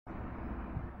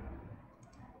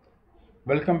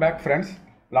Welcome back, friends.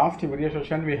 Last video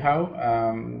session we have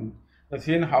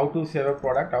seen how to save a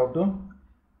product, how to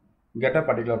get a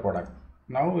particular product.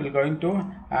 Now we are going to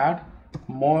add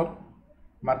more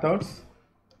methods.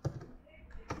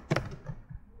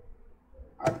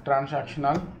 A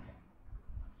transactional.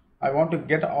 I want to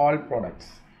get all products.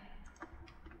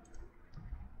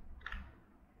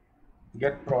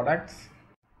 Get products.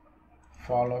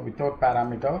 Follow without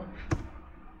parameter.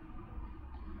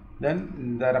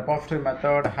 Then the repository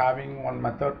method having one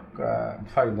method,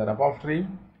 the repository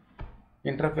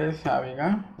interface having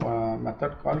a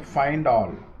method called find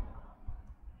all.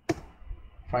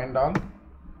 Find all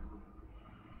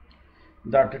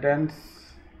that returns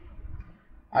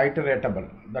iteratable,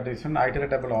 that is an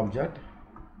iteratable object.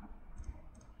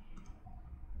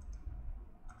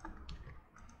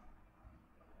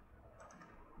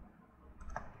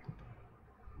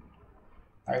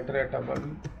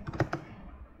 Iteratable,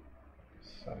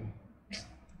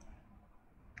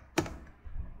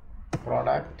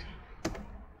 product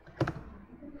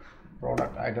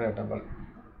iteratable.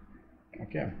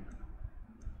 Okay,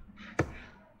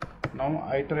 now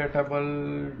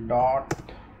iteratable dot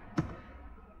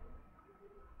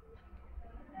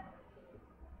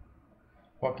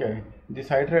okay, this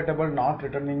iteratable not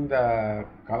returning the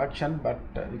collection, but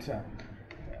it's a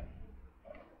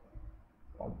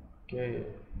okay.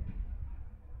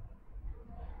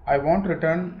 I want to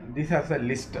return this as a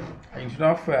list instead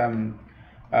of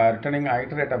returning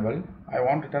iteratable. I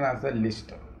want to return as a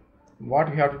list.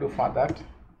 What we have to do for that?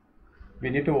 We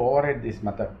need to override this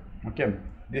method. Okay,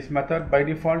 this method by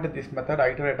default, this method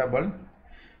iteratable.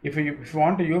 If you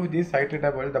want to use this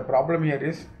iteratable, the problem here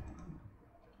is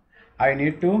I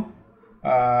need to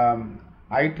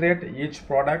iterate each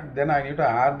product, then I need to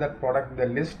add that product in the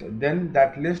list, then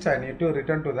that list I need to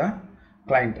return to the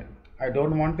client. I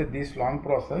don't want this long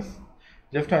process.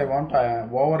 Just I want to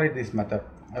override this method.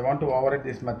 I want to override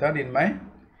this method in my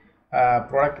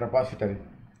product repository.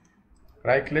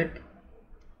 Right click,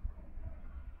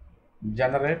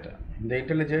 generate. The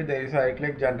IntelliJ there is a right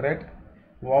click, generate,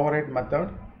 override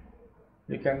method.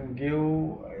 You can give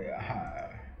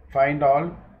find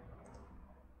all,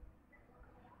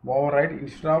 override.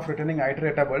 Instead of returning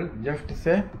iteratable, just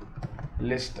say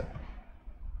list.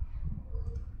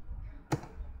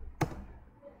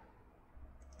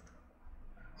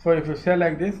 So if you say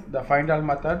like this, the find all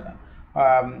method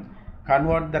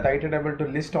convert that iteratable to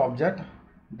list object.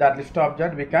 That list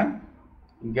object we can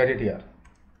get it here.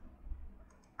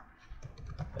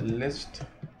 List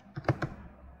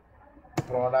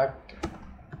products.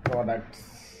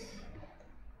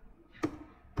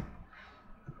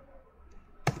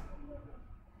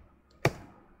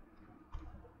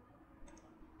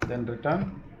 Then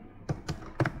return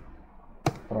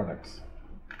products.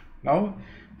 Now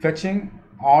fetching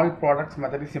all products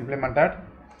method is implemented.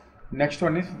 Next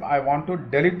one is I want to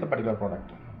delete the particular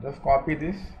product. Just copy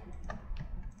this,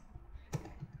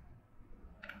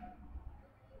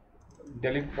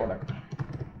 delete product,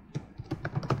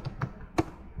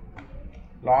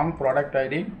 long product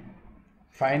ID,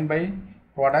 find by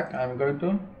product. I am going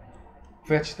to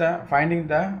fetch the finding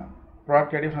the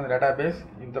product ID from the database.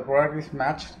 If the product is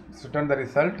matched, return the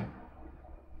result.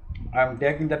 I am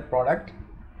taking that product.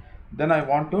 Then I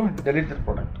want to delete the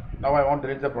product. Now I want to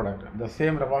delete the product. The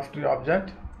same repository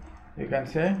object, you can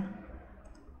say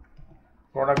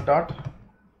product dot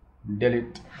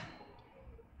delete.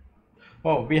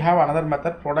 Oh, we have another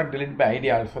method, product delete by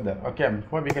ID also there. Okay,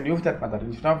 so we can use that method.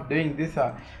 Instead of doing this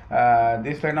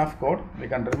this line of code, we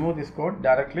can remove this code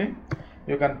directly.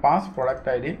 You can pass product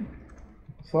ID.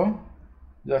 So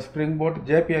the Springboard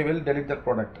JPI will delete the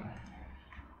product.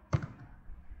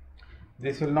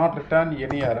 This will not return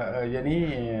any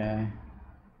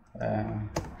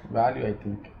value, I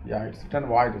think. Yeah, it's written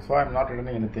void, so I am not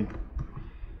returning anything.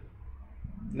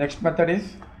 Next method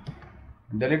is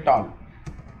delete all.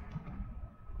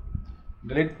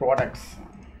 Delete products.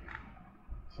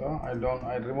 So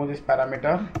I remove this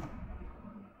parameter,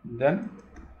 then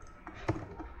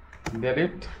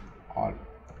delete all.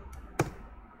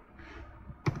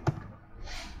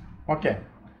 Okay,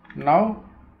 now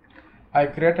I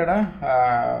created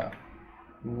a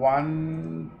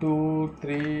 1, 2,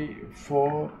 3,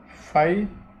 4, 5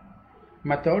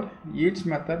 method. Each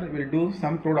method will do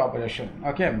some CRUD operation.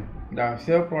 Okay, the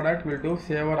save product will do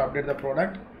save or update the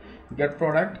product. Get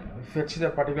product, fetch the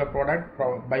particular product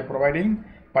by providing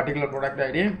particular product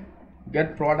ID.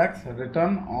 Get products,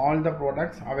 return all the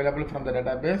products available from the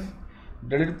database.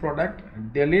 Delete product,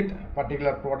 delete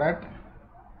particular product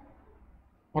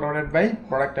provided by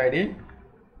product ID.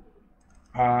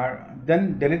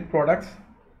 Then delete products,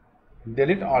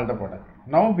 delete all the product.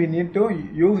 Now we need to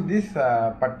use this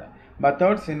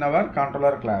methods in our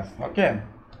controller class. Okay,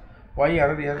 why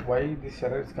error here? Why this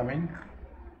error is coming?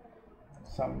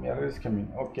 Some error is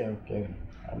coming. Okay,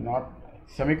 I'm not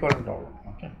semicolon problem.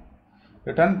 Okay,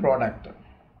 return product.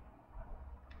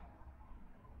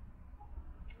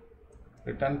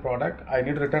 Return product. I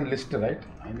need return list, right?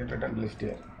 I need return list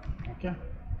here. Okay,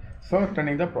 so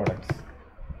returning the products.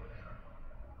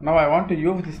 Now I want to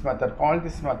use this method, call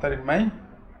this method in my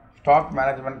stock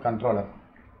management controller.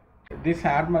 This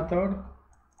add method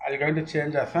I'm going to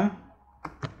change as a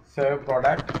save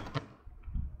product.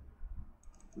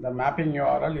 The mapping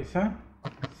URL is a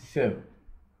save.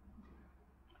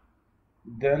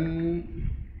 Then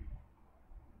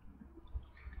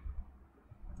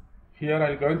here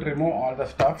I'm going to remove all the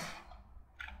stuff.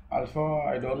 Also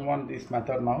I don't want this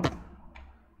method now.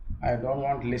 I don't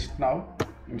want list now.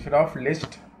 Instead of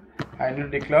list, I need to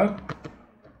declare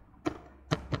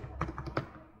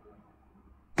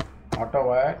auto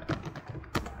void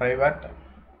private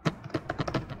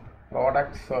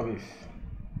product service.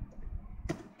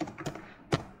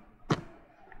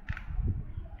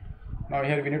 Now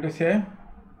here we need to say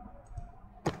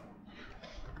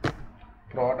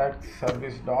product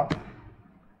service dot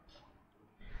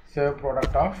save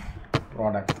product of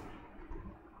product.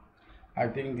 I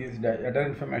think this other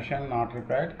information not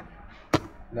required.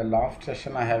 The last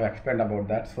session I have explained about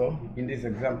that. So in this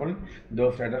example,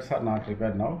 those headers are not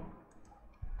required now.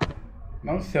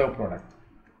 Now save product.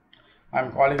 I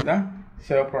am calling the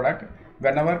save product.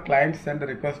 Whenever client send the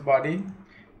request body,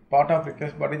 part of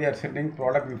request body they are sending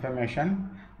product information.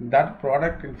 That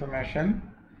product information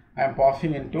I am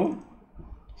passing into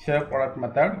save product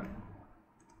method.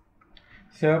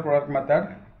 Save product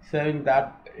method saving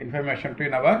that information to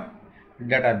in our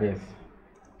database.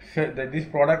 So this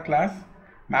product class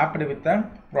mapped with the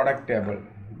product table.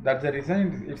 That's the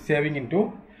reason it's saving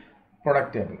into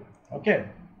product table. Okay.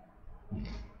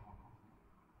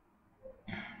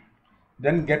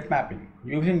 Then get mapping.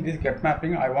 Using this get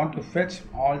mapping, I want to fetch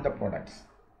all the products.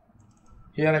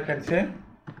 Here I can say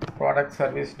product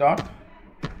service dot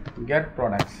get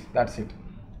products. That's it.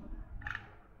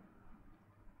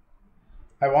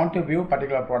 I want to view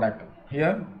particular product.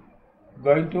 Here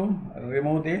going to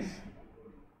remove this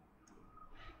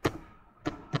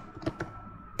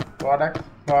product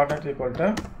equal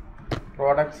to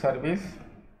product service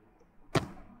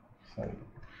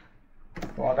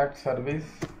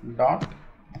dot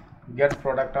get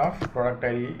product of product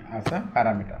ID as a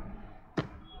parameter.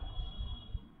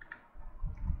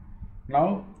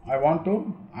 Now I want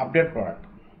to update product.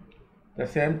 The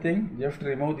same thing, just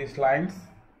remove these lines.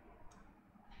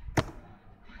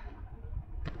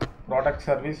 Product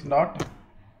service dot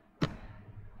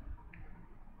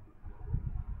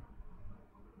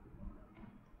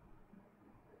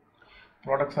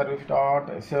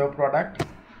save product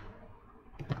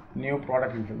new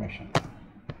product information.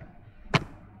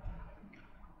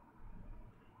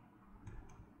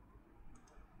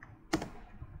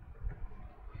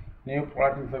 New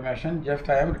product information, just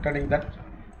I am returning that,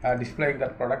 displaying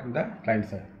that product in the client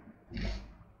side.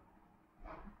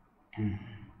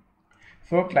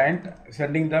 So client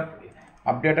sending the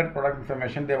updated product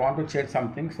information, they want to change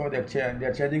something, so they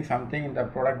are changing something in the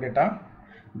product data.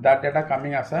 That data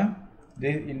coming as a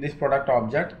in this product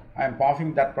object. I am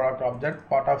passing that product object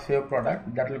part of save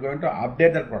product, that will going to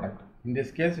update the product. In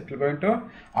this case it will going to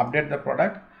update the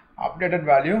product, updated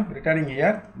value returning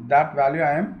here. That value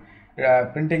I am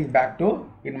printing back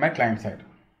to in my client side.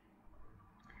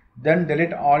 Then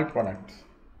delete all products.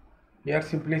 Here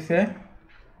simply say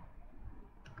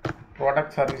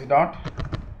product service dot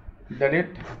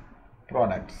delete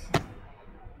products.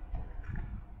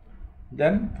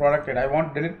 Then product ID, I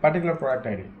want to delete particular product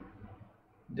ID.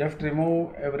 Just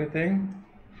remove everything.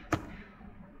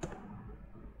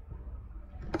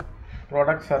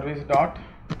 Product service dot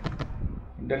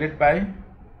delete by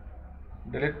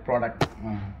delete product,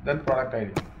 then product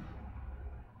ID.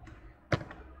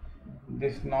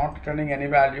 This is not returning any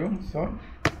value, so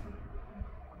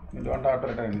you don't have to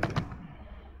return anything.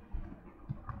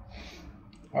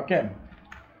 Okay,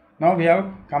 now we have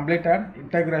completed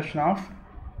integration of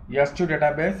S2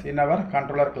 database in our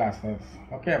controller classes.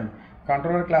 Okay,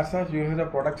 controller classes uses the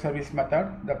product service method.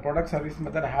 The product service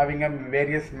method having a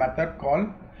various method call,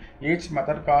 each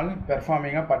method call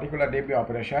performing a particular DB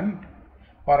operation.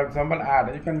 For example,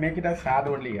 add, you can make it as add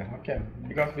only here. Okay,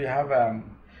 because we have a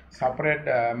separate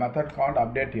method called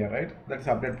update here, right? That is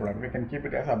update product. We can keep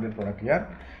it as update product here,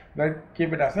 but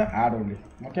keep it as a add only.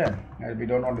 Okay, we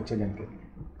don't want to change anything.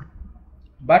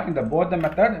 But in the both the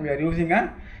method we are using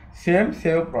a same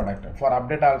save product for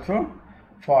update also,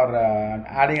 for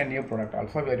adding a new product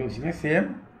also we are using a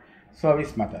same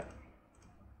service method.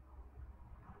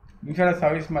 Instead of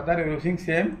service method we are using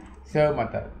same save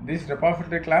method. This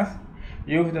repository class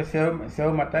use the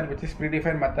save method, which is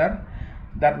predefined method.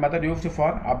 That method used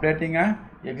for updating a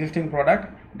existing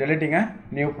product, deleting a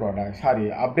new product.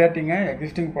 Updating a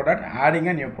existing product, adding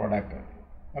a new product.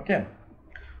 Okay.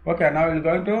 Now we're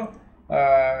going to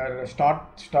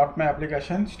start my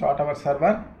application, start our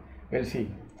server. We'll see.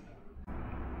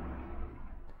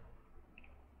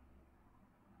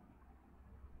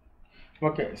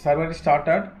 Okay, server is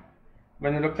started.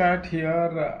 When you look at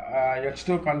here,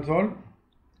 H2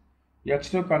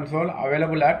 console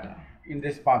available at in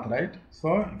this path, right?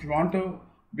 So if you want to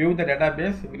view the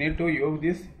database, we need to use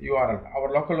this URL. Our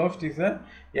localhost is a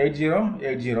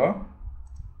 8080. You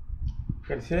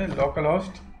can say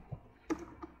localhost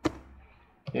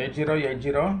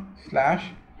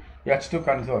 8080/H2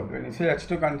 console. When you say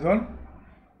H2 console,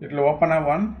 it will open a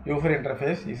one user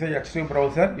interface. It's a H2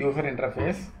 browser user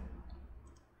interface.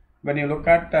 When you look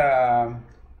at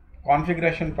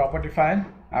configuration property file,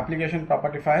 application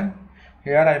property file,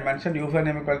 here I mentioned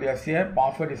username equal to SCA,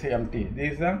 password is empty.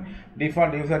 This is the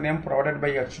default username provided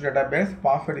by H2 database,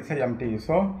 password is empty.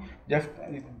 So just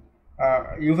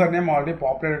username already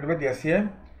populated with SCA,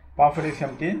 password is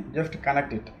empty, just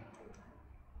connect it.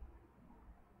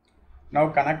 Now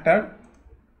connected,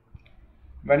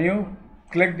 when you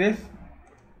click this,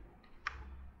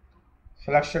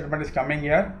 select statement is coming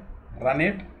here, run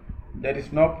it. There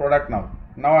is no product now.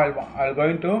 Now I'll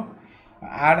going to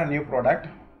add a new product.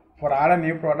 For add a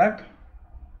new product,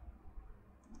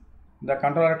 the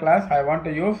controller class, I want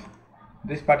to use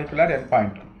this particular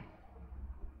endpoint.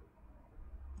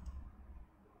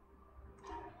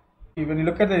 When you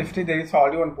look at the history, there is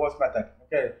already one post method.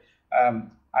 Okay,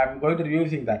 I'm going to be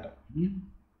using that.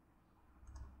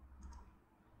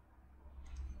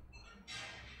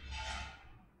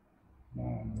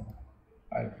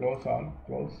 I'll close all,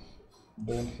 close,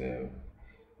 don't save.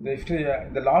 The history,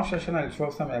 the last session I'll show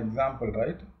some example,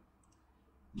 right?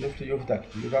 Just to use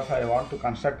that because I want to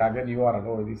construct again URL.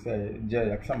 Oh, this is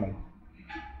XML.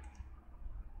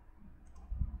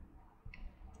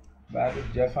 Where is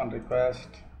JSON request?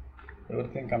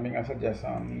 Everything coming as a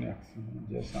JSON.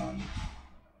 JSON.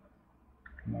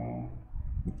 No.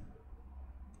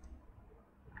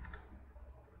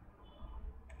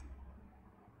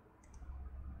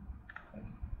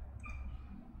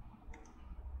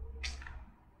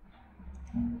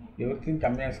 Everything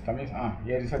coming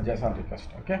here is a JSON request.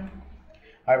 Okay,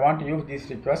 I want to use this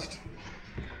request.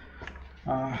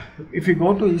 If you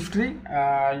go to history,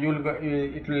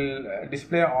 it will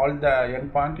display all the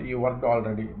endpoint you worked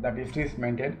already. That history is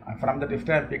maintained. From the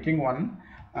history, I am picking one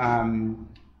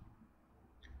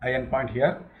endpoint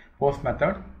here, post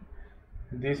method.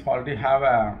 This already have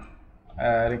a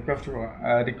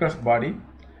request body.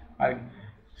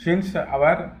 Since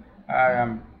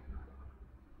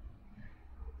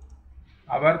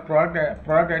our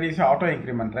product ID is auto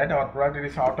increment, right? Our product ID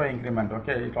is auto increment.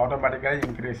 Okay, it automatically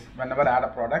increase whenever add a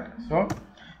product. So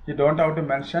you don't have to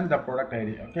mention the product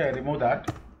ID. Okay, remove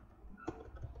that.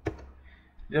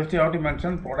 Just you have to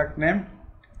mention product name,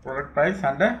 product price,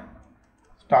 and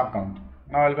stock count.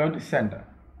 Now I'm going to send.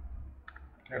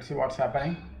 Let's see what's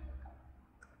happening.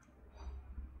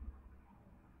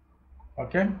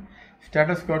 Okay,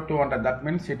 status code 200. That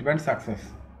means it went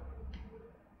success.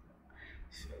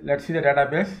 Let's see the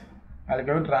database. I'll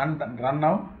go and run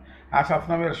now. As of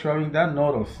now, we are showing the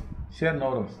no rows. Share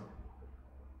no rows.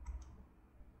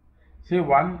 See,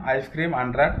 1 ice cream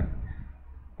 100,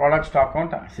 product stock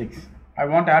count 6. I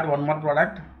want to add one more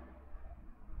product.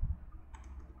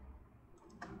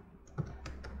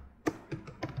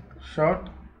 Short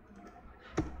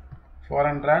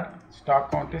 400,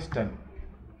 stock count is 10.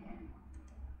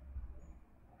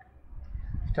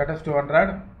 Status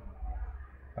 200.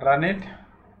 Run it.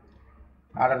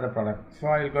 Added the product. So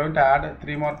I am going to add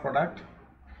 3 more product.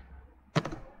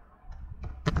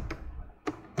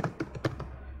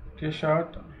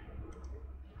 T-shirt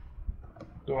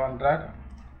 200,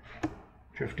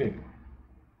 15.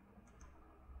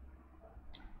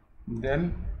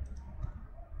 Then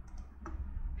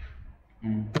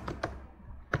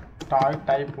toy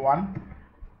type 1,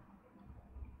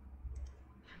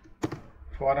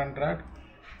 400,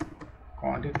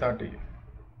 quantity 30.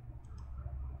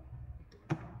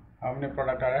 How many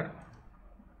product added?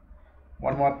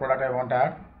 One more product I want to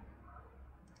add.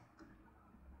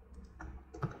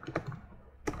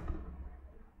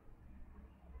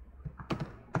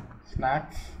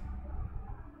 Snacks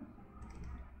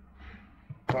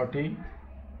 30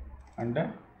 and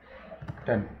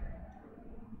 10.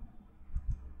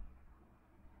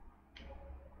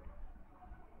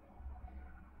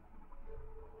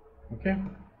 Okay,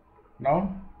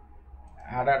 now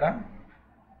added a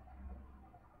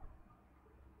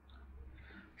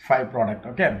 5 product.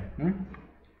 Okay.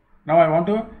 Now I want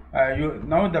to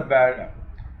now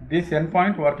this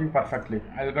endpoint working perfectly.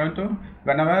 I am going to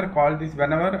whenever call this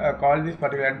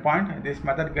particular endpoint, this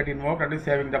method get invoked and is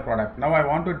saving the product. Now I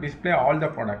want to display all the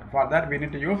product. For that we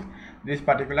need to use this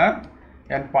particular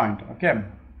endpoint. Okay,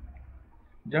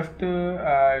 just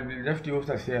use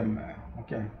the same.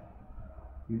 Okay,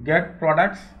 get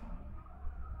products,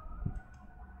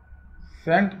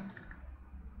 send.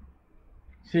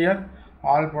 See here,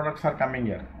 all products are coming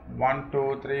here. 1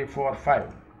 2 3 4 5.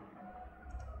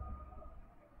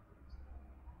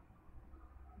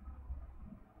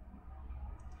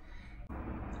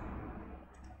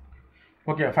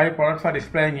 Okay, 5 products are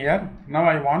displaying here. Now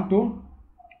I want to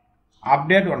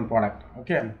update one product.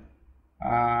 Okay,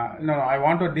 no, I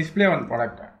want to display one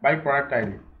product by product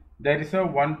ID. There is a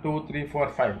 1 2 3 4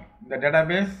 5. The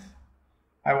database,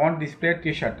 I want to display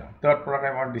t-shirt. Third product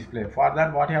I want to display. For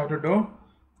that, what you have to do?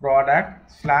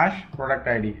 Product/product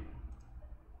ID.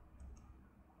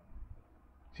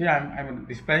 See, I'm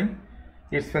displaying.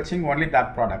 It's fetching only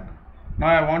that product. Now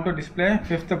I want to display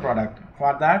 5th product.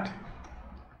 For that,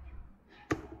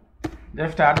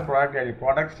 just add product ID.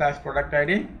 Product/product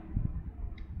ID.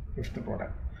 5th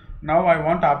product. Now I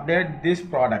want to update this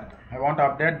product. I want to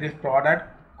update this product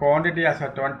quantity as a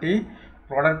 20,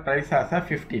 product price as a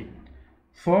 50.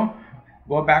 So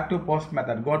go back to post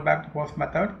method.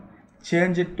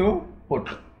 Change it to put.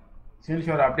 Since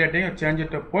you are updating, change it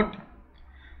to put.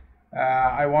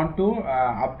 I want to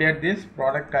update this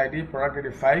product ID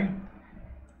 5,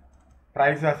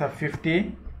 price as a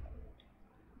 50,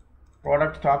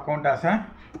 product stock count as a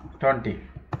 20.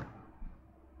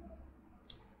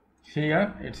 See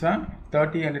here, it's a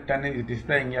 30 and 10 is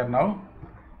displaying here now.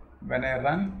 When I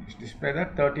run, it display the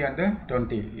 30 and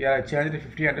 20. Here I change the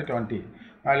 50 and 20.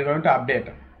 I will going to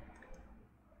update.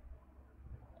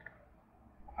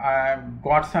 I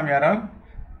got some error.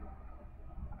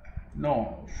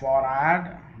 No, for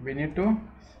add we need to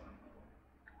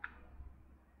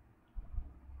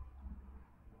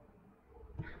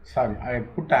I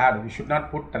put add. We should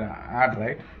not put add,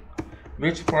 right?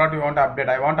 Which product you want to update?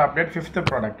 I want to update 5th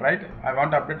product, right? I want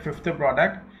to update 5th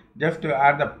product. Just to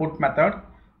add the put method.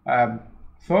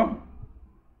 So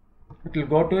it will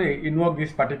go to invoke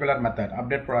this particular method,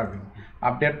 update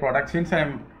product. Since I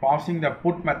am passing the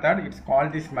put method, it's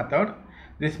called this method.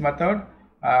 This method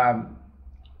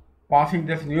passing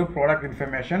this new product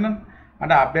information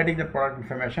and updating the product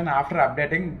information. After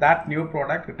updating that new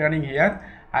product, returning here,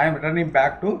 I am returning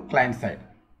back to client side.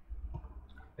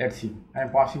 Let's see, I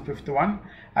am passing 5th one.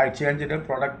 I changed the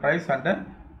product price and the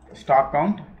stock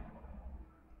count.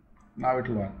 Now it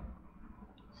will work.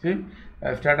 See,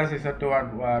 status is at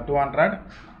 200,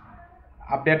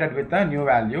 updated with the new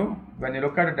value. When you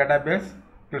look at the database,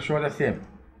 it will show the same.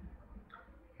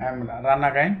 And run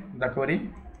again the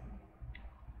query.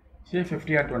 See,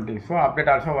 50 and 20. So update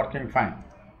also working fine.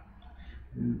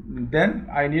 Then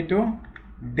I need to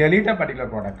delete a particular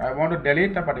product. I want to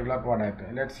delete a particular product.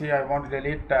 Let's see, I want to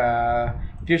delete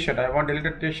t-shirt. I want to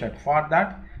delete a t-shirt. For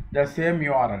that, the same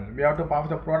URL. We have to pass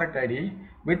the product ID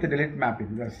with the delete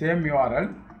mapping. The same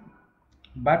URL,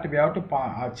 but we have to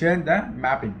change the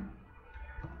mapping.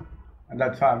 And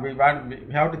that's all. We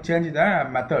have to change the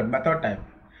method type.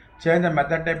 Change the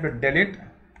method type to delete.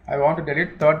 I want to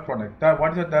delete third product.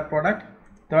 What is the third product?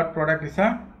 Third product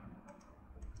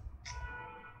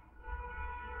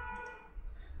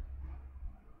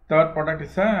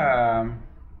is a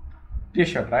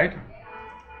t-shirt, right?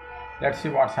 Let's see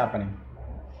what's happening.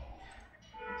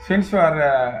 Since you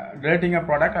are deleting a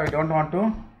product, I don't want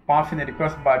to pass in a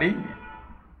request body.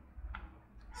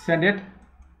 Send it.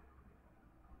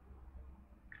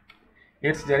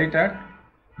 It's deleted.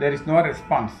 There is no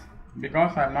response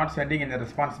because I am not sending any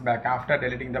response back after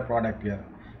deleting the product here.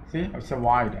 See, it's a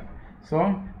void.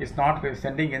 So it's not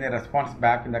sending any response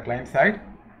back in the client side.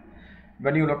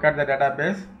 When you look at the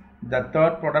database, the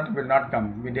third product will not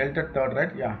come. We deleted third,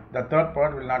 right? Yeah, the third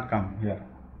product will not come here.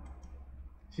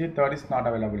 See, third is not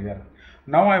available here.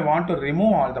 Now I want to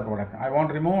remove all the product. I want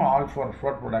to remove all four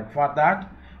product. For that,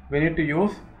 we need to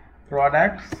use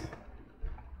products,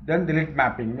 then delete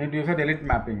mapping. We need to use a delete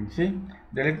mapping. See,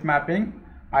 delete mapping.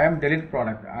 I am delete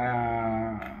product.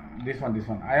 This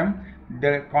one. I am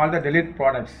call the delete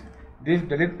products. This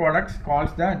delete products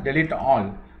calls the delete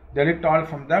all. Delete all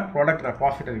from the product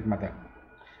repository method.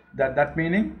 That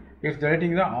meaning it's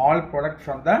deleting the all product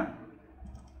from the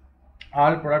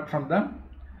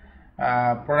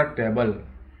product table.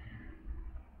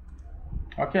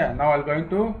 Okay, now I'm going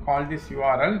to call this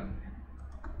URL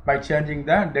by changing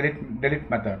the delete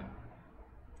method.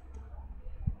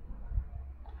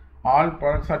 All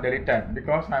products are deleted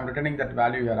because I am returning that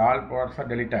value here. All products are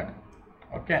deleted.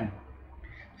 Okay.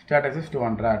 Status is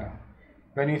 200.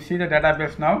 When you see the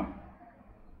database now,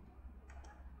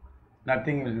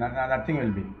 nothing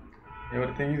will be.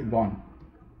 Everything is gone.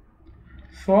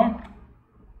 So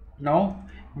now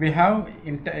we have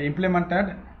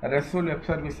implemented Restful web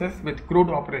services with CRUD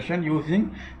operation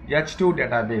using H2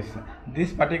 database.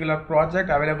 This particular project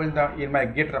available in my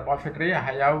Git repository. I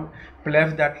have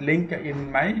placed that link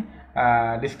in my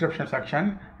description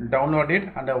section. Download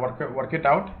it and work it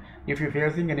out. If you're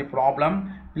facing any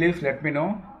problem, please let me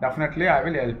know. Definitely I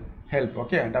will help.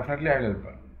 Okay, definitely I will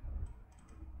help.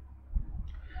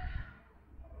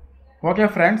 Okay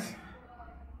friends,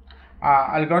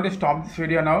 I'm going to stop this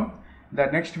video now. The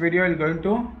next video is going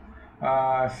to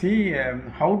see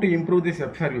how to improve these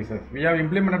web services. We have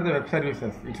implemented the web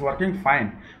services. It's working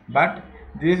fine, but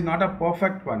this is not a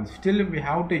perfect one. Still we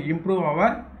have to improve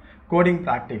our coding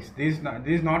practice. This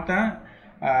is not a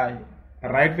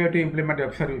right way to implement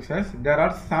web services. There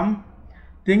are some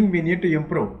things we need to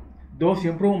improve. Those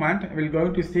improvements we're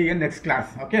going to see in next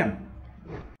class. Okay.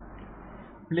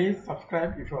 Please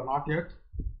subscribe if you are not yet.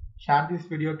 Share this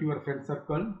video to your friend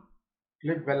circle.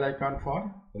 Click bell icon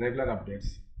for regular updates.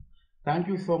 Thank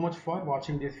you so much for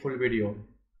watching this full video.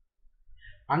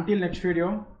 Until next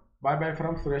video, bye bye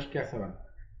from Suresh Kesavan.